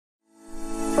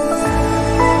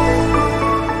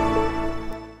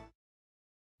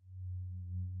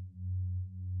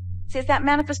See, it's that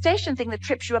manifestation thing that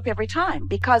trips you up every time,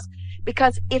 because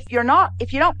if you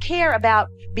don't care about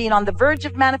being on the verge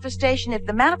of manifestation, if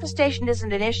the manifestation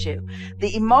isn't an issue,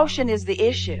 the emotion is the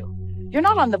issue. You're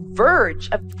not on the verge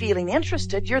of feeling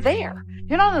interested, you're there.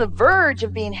 You're not on the verge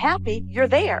of being happy, you're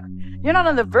there. You're not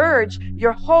on the verge,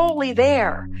 you're wholly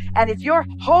there. And if you're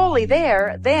wholly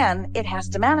there, then it has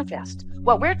to manifest.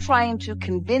 What we're trying to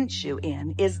convince you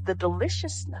in is the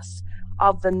deliciousness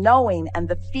of the knowing and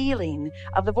the feeling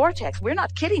of the vortex. We're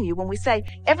not kidding you when we say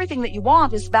everything that you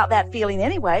want is about that feeling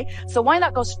anyway. So why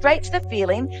not go straight to the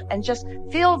feeling and just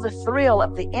feel the thrill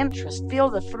of the interest,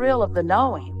 feel the thrill of the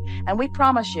knowing. And we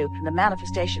promise you the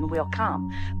manifestation will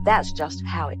come. That's just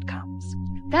how it comes.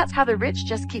 That's how the rich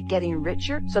just keep getting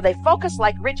richer. So they focus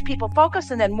like rich people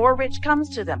focus, and then more rich comes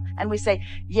to them. And we say,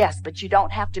 yes, but you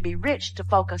don't have to be rich to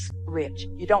focus rich.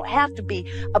 You don't have to be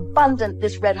abundant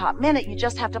this red hot minute. You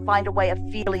just have to find a way of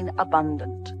feeling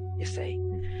abundant, you see.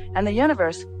 And the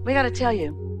universe, we got to tell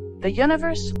you, the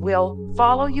universe will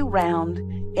follow you round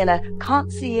in a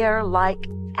concierge-like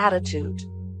attitude,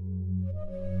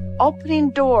 opening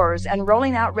doors and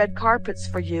rolling out red carpets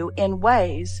for you in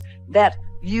ways that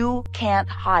you can't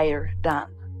hire done.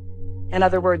 In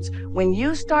other words, when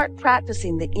you start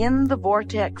practicing the in the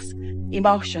vortex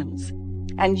emotions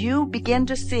and you begin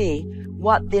to see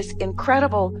what this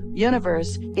incredible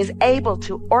universe is able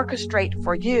to orchestrate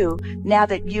for you now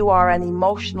that you are an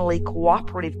emotionally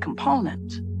cooperative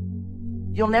component,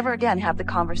 you'll never again have the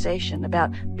conversation about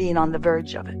being on the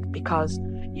verge of it, because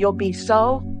you'll be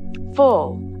so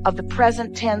full of the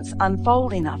present tense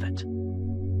unfolding of it.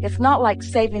 It's not like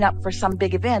saving up for some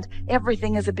big event.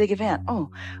 Everything is a big event. Oh,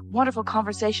 wonderful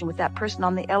conversation with that person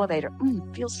on the elevator.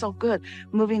 Feels so good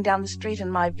moving down the street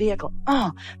in my vehicle.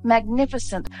 Oh,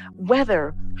 magnificent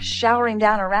weather showering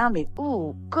down around me.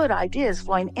 Ooh, good ideas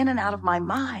flowing in and out of my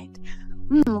mind.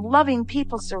 Loving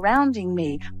people surrounding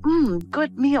me.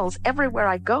 Good meals everywhere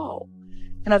I go.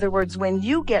 In other words, when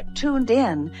you get tuned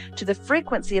in to the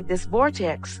frequency of this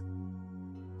vortex,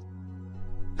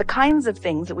 the kinds of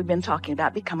things that we've been talking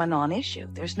about become a non-issue.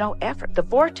 There's no effort. The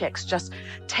vortex just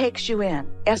takes you in.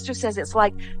 Esther says it's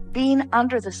like being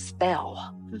under the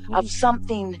spell of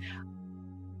something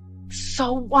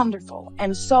so wonderful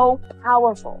and so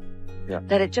powerful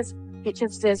that it just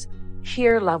says,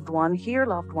 here, loved one, here,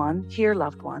 loved one, here,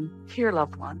 loved one, here,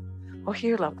 loved one, oh,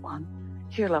 here, loved one,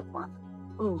 here, loved one.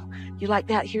 Ooh, you like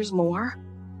that? Here's more.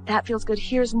 That feels good.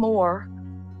 Here's more.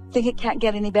 Think it can't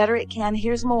get any better? It can.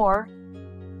 Here's more.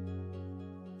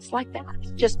 It's like that.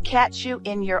 Just catch you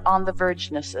in your on the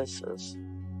vergenesses.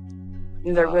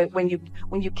 When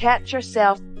you catch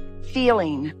yourself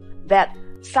feeling that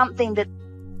something that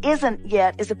isn't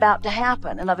yet is about to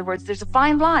happen. In other words, there's a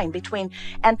fine line between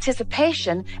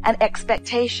anticipation and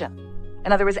expectation.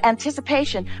 In other words,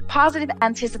 anticipation, positive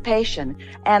anticipation,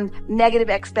 and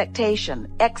negative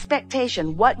expectation.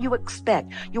 Expectation, what you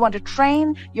expect. You want to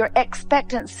train your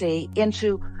expectancy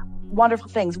into wonderful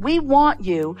things. We want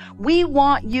you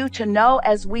to know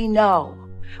as we know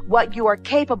what you are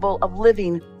capable of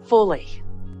living fully.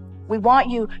 We want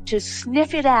you to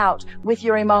sniff it out with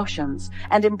your emotions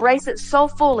and embrace it so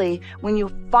fully when you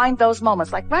find those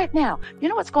moments. Like right now, you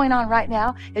know what's going on right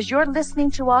now? As you're listening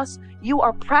to us, you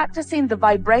are practicing the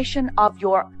vibration of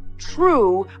your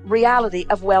true reality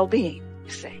of well-being, you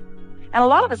see. And a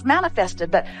lot of it's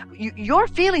manifested, but you're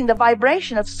feeling the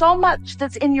vibration of so much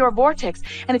that's in your vortex.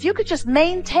 And if you could just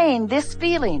maintain this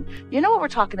feeling, you know what we're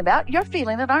talking about. You're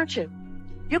feeling it, aren't you?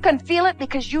 You can feel it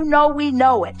because you know we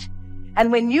know it.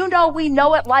 And when you know we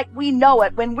know it like we know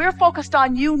it, when we're focused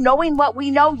on you knowing what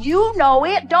we know, you know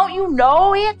it. Don't you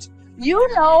know it? You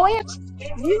know it.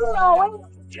 You know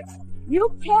it.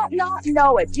 You can't not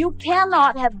know it. You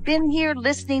cannot have been here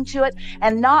listening to it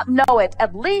and not know it,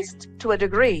 at least to a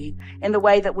degree, in the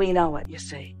way that we know it, you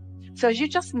see. So as you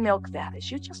just milk that, as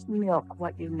you just milk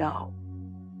what you know,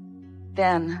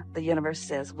 then the universe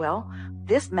says, well,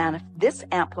 this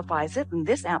amplifies it, and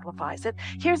this amplifies it.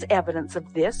 Here's evidence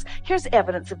of this. Here's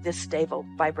evidence of this stable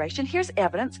vibration. Here's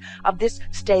evidence of this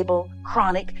stable,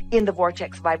 chronic, in the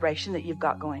vortex vibration that you've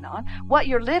got going on. What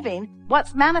you're living,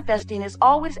 what's manifesting is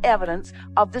always evidence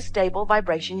of the stable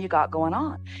vibration you got going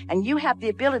on. And you have the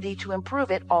ability to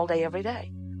improve it all day, every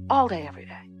day. All day, every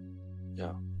day.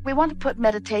 Yeah. We want to put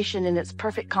meditation in its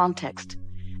perfect context.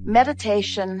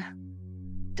 Meditation,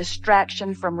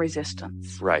 distraction from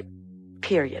resistance. Right.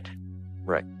 Period.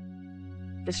 Right.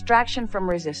 Distraction from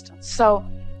resistance. So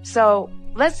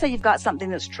let's say you've got something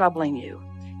that's troubling you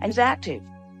and it's active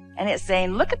and it's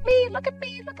saying, look at me, look at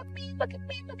me, look at me, look at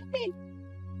me, look at me.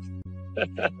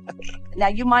 Now,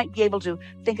 you might be able to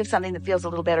think of something that feels a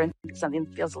little better and think of something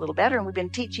that feels a little better, and we've been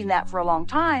teaching that for a long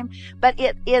time, but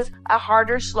it is a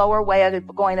harder, slower way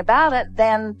of going about it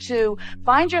than to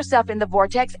find yourself in the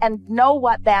vortex and know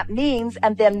what that means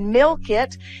and then milk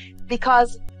it,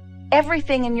 because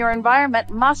everything in your environment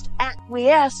must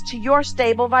acquiesce to your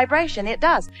stable vibration. It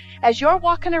does. As you're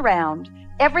walking around,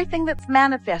 everything that's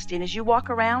manifesting as you walk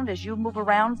around, as you move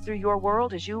around through your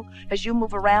world, as you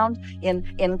move around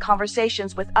in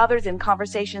conversations with others, in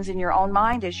conversations in your own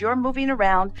mind, as you're moving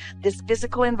around this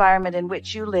physical environment in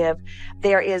which you live,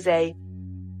 there is a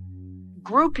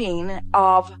grouping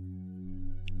of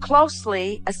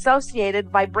closely associated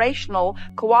vibrational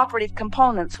cooperative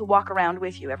components who walk around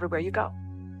with you everywhere you go.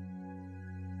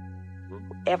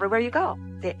 Everywhere you go.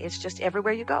 It's just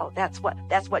everywhere you go. That's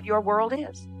what your world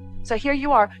is. So here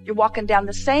you are, you're walking down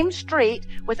the same street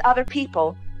with other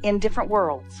people in different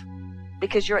worlds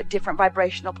because you're at different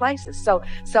vibrational places. So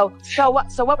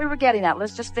what we were getting at,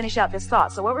 let's just finish out this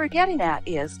thought. So what we were getting at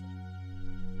is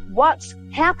what's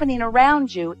happening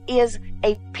around you is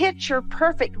a picture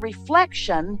perfect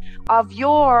reflection of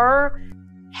your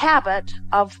habit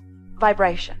of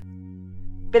vibration.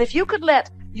 But if you could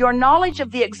let your knowledge of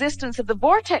the existence of the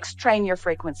vortex train your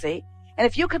frequency, and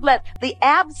if you could let the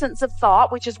absence of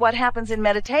thought, which is what happens in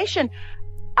meditation,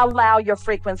 allow your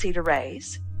frequency to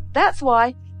raise. That's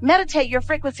why meditate your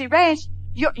frequency raise.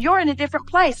 You're in a different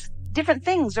place. Different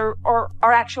things are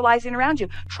actualizing around you.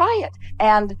 Try it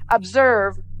and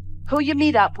observe who you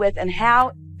meet up with and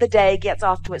how the day gets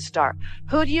off to its start.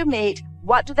 Who do you meet?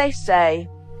 What do they say?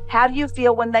 How do you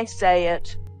feel when they say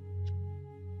it?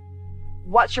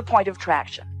 What's your point of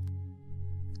traction?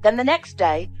 Then the next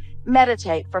day,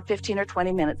 meditate for 15 or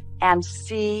 20 minutes and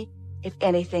see if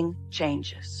anything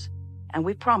changes. And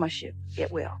we promise you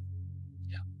it will.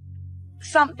 Yeah.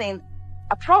 Something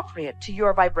appropriate to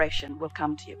your vibration will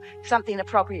come to you. Something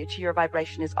appropriate to your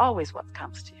vibration is always what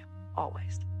comes to you.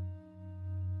 Always.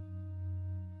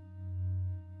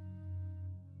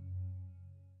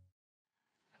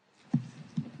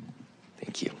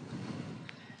 Thank you.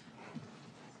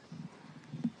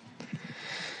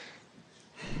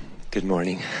 Good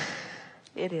morning.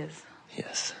 It is.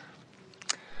 Yes.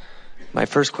 My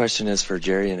first question is for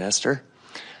Jerry and Esther.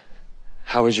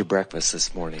 How was your breakfast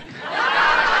this morning?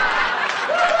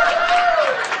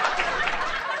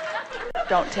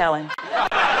 Don't tell him.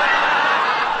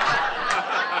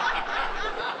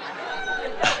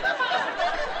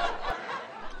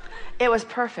 It was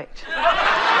perfect.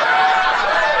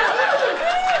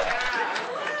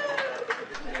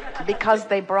 Because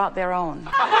they brought their own.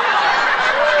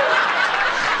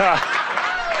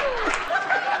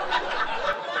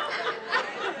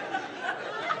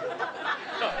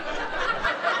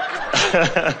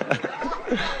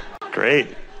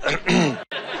 Great.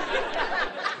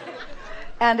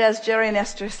 And as Jerry and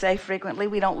Esther say frequently,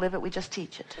 we don't live it, we just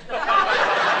teach it.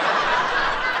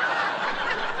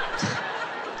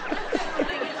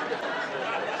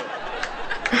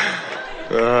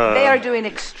 They are doing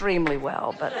extremely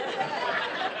well, but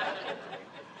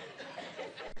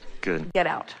good. Get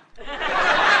out. Is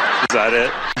that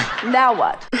it? Now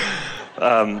what?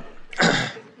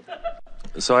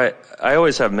 So I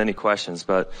always have many questions,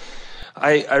 but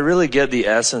I really get the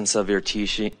essence of your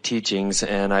teachings,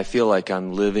 and I feel like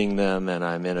I'm living them and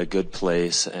I'm in a good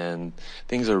place and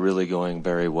things are really going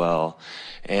very well.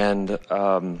 And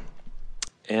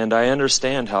I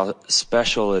understand how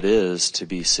special it is to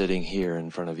be sitting here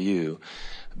in front of you,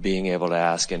 being able to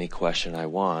ask any question I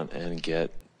want and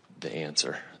get the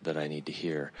answer that I need to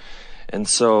hear. And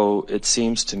so it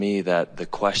seems to me that the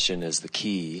question is the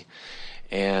key.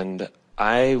 And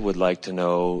I would like to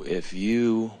know, if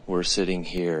you were sitting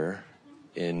here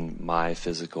in my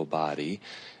physical body,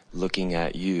 looking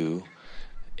at you,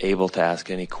 able to ask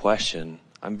any question,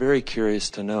 I'm very curious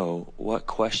to know, what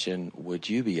question would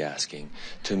you be asking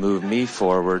to move me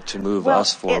forward, to move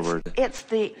us forward?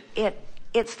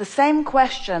 It's the same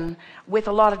question with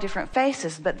a lot of different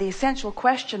faces, but the essential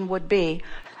question would be,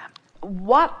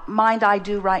 what might I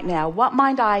do right now? What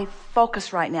might I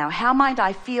focus right now? How might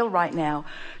I feel right now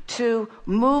to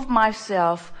move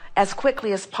myself as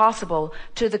quickly as possible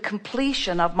to the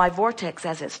completion of my vortex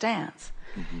as it stands?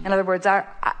 Mm-hmm. In other words,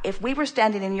 if we were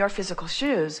standing in your physical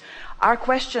shoes, our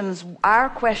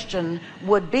question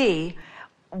would be,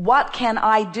 what can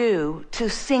I do to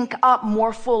sync up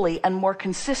more fully and more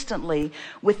consistently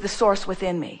with the source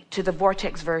within me, to the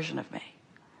vortex version of me?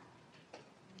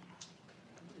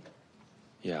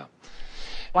 Yeah.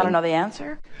 Want to know the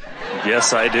answer?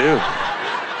 Yes, I do.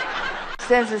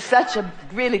 Since it's such a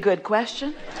really good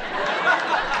question.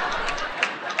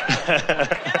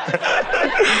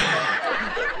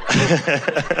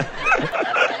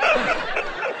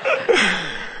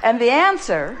 And the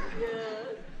answer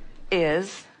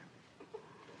is,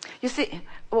 you see,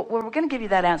 well, we're going to give you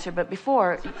that answer, but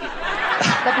before,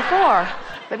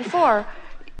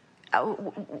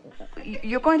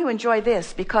 you're going to enjoy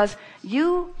this, because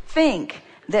you think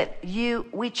that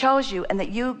we chose you and that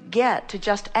you get to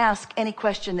just ask any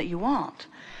question that you want.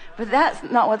 But that's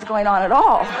not what's going on at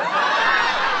all.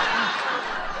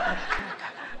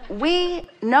 We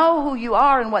know who you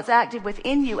are and what's active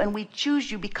within you, and we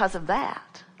choose you because of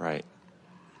that. Right.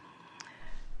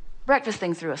 Breakfast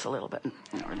thing threw us a little bit.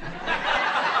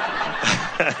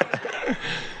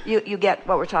 You get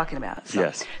what we're talking about. So,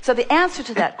 yes. So the answer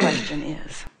to that question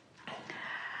is,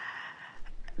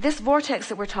 this vortex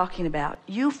that we're talking about,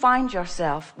 you find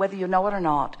yourself, whether you know it or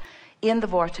not, in the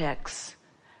vortex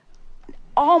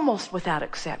almost without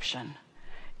exception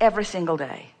every single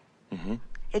day. Mm-hmm.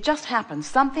 It just happens.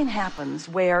 Something happens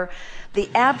where the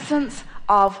absence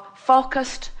of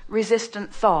focused,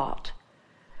 resistant thought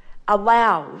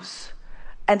allows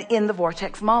an in the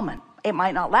vortex moment. It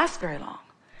might not last very long.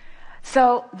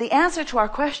 So the answer to our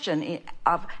question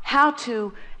of how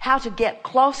to get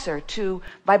closer to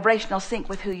vibrational sync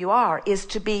with who you are is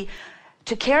to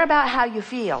care about how you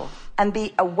feel and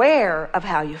be aware of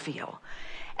how you feel,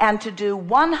 and to do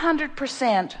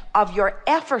 100% of your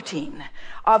efforting,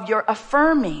 of your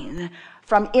affirming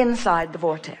from inside the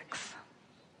vortex.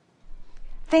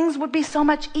 Things would be so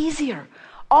much easier.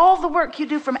 All the work you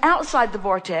do from outside the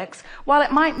vortex, while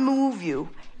it might move you,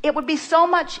 it would be so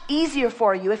much easier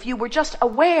for you if you were just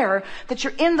aware that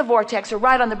you're in the vortex or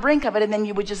right on the brink of it, and then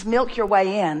you would just milk your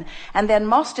way in. And then,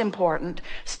 most important,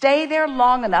 stay there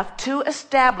long enough to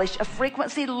establish a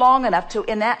frequency long enough to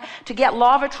get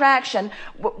law of attraction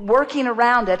working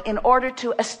around it in order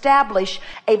to establish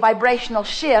a vibrational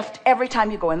shift every time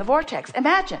you go in the vortex.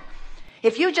 Imagine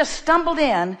if you just stumbled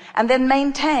in and then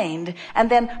maintained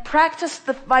and then practiced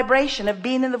the vibration of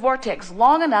being in the vortex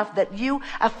long enough that you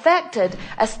affected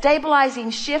a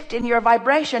stabilizing shift in your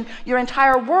vibration, your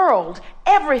entire world,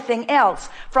 everything else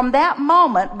from that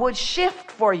moment would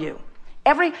shift for you.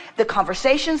 The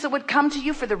conversations that would come to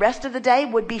you for the rest of the day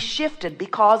would be shifted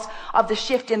because of the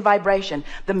shift in vibration.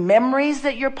 The memories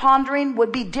that you're pondering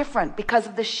would be different because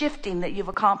of the shifting that you've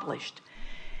accomplished.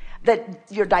 That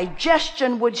your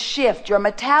digestion would shift, your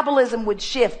metabolism would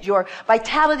shift, your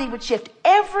vitality would shift,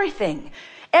 everything,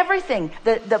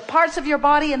 the parts of your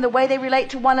body and the way they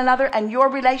relate to one another and your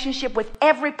relationship with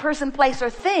every person, place, or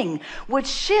thing would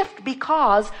shift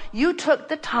because you took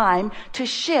the time to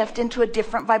shift into a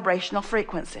different vibrational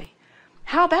frequency.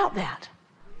 How about that?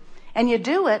 And you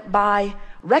do it by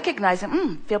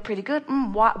recognizing, feel pretty good.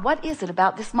 What is it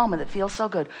about this moment that feels so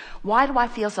good? Why do I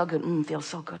feel so good? Feels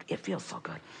so good. It feels so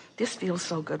good. This feels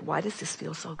so good. Why does this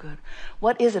feel so good?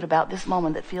 What is it about this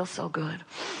moment that feels so good?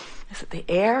 Is it the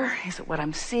air? Is it what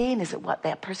I'm seeing? Is it what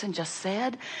that person just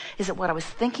said? Is it what I was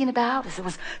thinking about? Is it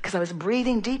because I was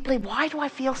breathing deeply? Why do I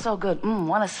feel so good?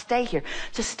 Want to stay here.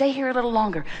 Just stay here a little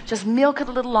longer. Just milk it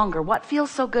a little longer. What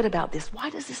feels so good about this? Why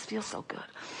does this feel so good?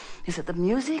 Is it the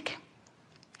music?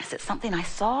 Is it something I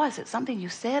saw? Is it something you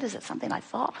said? Is it something I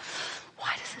thought?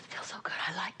 Why does it feel so good?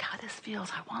 I like how this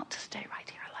feels. I want to stay right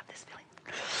here. I love this feeling.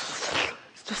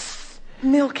 Just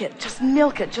milk it. Just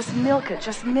milk it. Just milk it.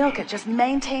 Just milk it. Just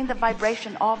maintain the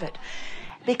vibration of it.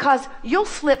 Because you'll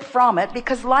slip from it,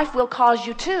 because life will cause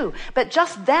you to. But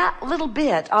just that little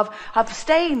bit of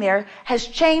staying there has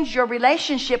changed your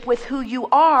relationship with who you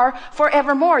are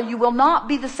forevermore. You will not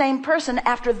be the same person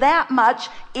after that much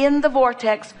in the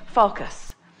vortex focus.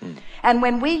 And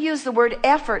when we use the word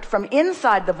effort from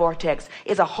inside the vortex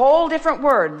is a whole different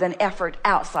word than effort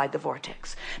outside the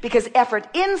vortex. Because effort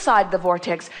inside the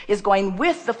vortex is going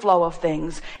with the flow of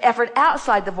things. Effort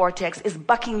outside the vortex is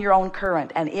bucking your own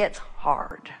current, and it's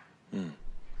hard.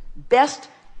 Best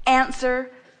answer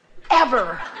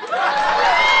ever.